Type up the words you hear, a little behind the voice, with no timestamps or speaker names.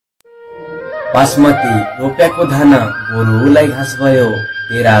बासमती रोप्याको धान गोरुलाई घाँस भयो,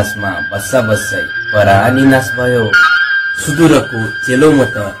 तेरासमा बस्सा बस्सै परानी नाश भयो। सुदूरको चेलो म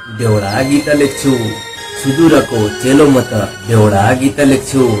त देउडा गीत लेख्छु, सुदूरको चेलो म त देउडा गीत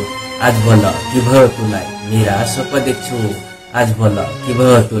लेख्छु। आज भल के भयो तुलाई मेरा सप देख्छु, आज भल के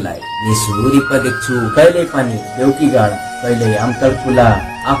भयो तुलाई निसुरी प देख्छु। कहिले पानी देउकी गाडा कहिले आमतल खुला,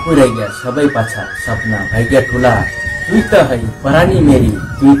 आफू रहिया सबै पाछा सपना भइगया ठुला। तु त है परानी मेरी,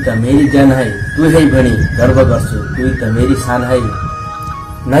 तु त मेरी जान है, तु है भनी गर्व गर्छु, तु त मेरी शान है।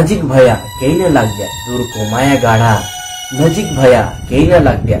 नजिक भया केही न लाग्या दूरको माया गाढा, नजिक भया केही न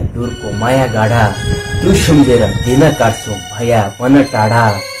लाग्या दूरको माया गाढा। तु सुम्झेर दिन काट्छु भया पन टाढा।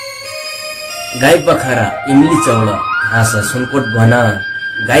 गाई पखरा इमली चौड घाँस सुनकोट बन,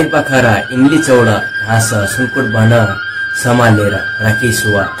 गाई पखरा इमली चौड घाँस सुनकोट बन। सम्हालेर राखी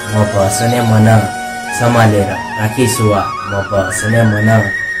सुवा म बसने मन, सम्हालेर राखी सुवा म बसने मन।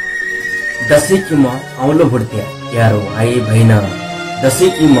 दसैँ कि म औलो भुट्या क्यारो आई भइन, दसैँ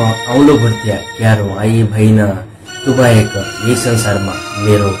कि म औलो भुट्या क्यारो आई भइन। तु बाहेक यही संसारमा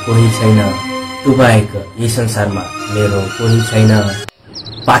मेरो कोही छैन, तु बाहेक यही संसारमा मेरो कोही छैन।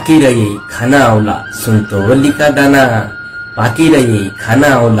 पाकिरहे खाना आउला सुन्तोलीका दाना, पाकिरहे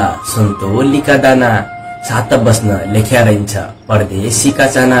खाना आउला सुन्तोलीका दाना। सात बस्न लेख्या रहन्छ परदेशीका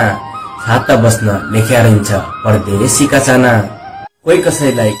चाना, सात बस्न लेख्या रहन्छ परदेशीका चाना। कोही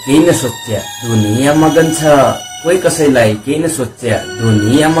कसैलाई केही न सोच्या दुनिया मगन छ, कोही कसैलाई केही न सोच्या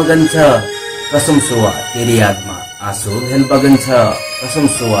दुनिया मगन छ। कसम सुवा तेरी यादमा आँसु भेल बगन छ, कसम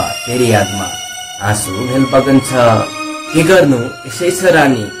सुवा तेरी यादमा आँसु भेल बगन छ। के गर्नु यसै छ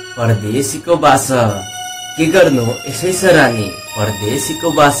रानी परदेशीको बास, के गर्नु यसै छ रानी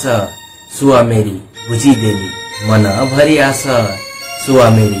परदेशीको बास। सुवा मेरी बुझिदेली मन भरि आस, सुवा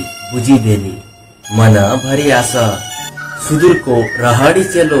मेरी बुझिदेली मन भरि आस। सुदूरको रहडी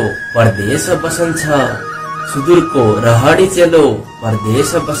चेलो परदेश बसन्छ, सुदूरको रहडी चेलो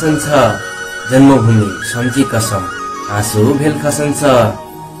परदेश बसन्छ। जन्मभूमि सम्झी कसम आँसु भेल खसन्छ,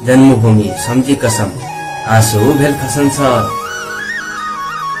 जन्मभूमि सम्झी कसम आँसु भेल खसन्छ।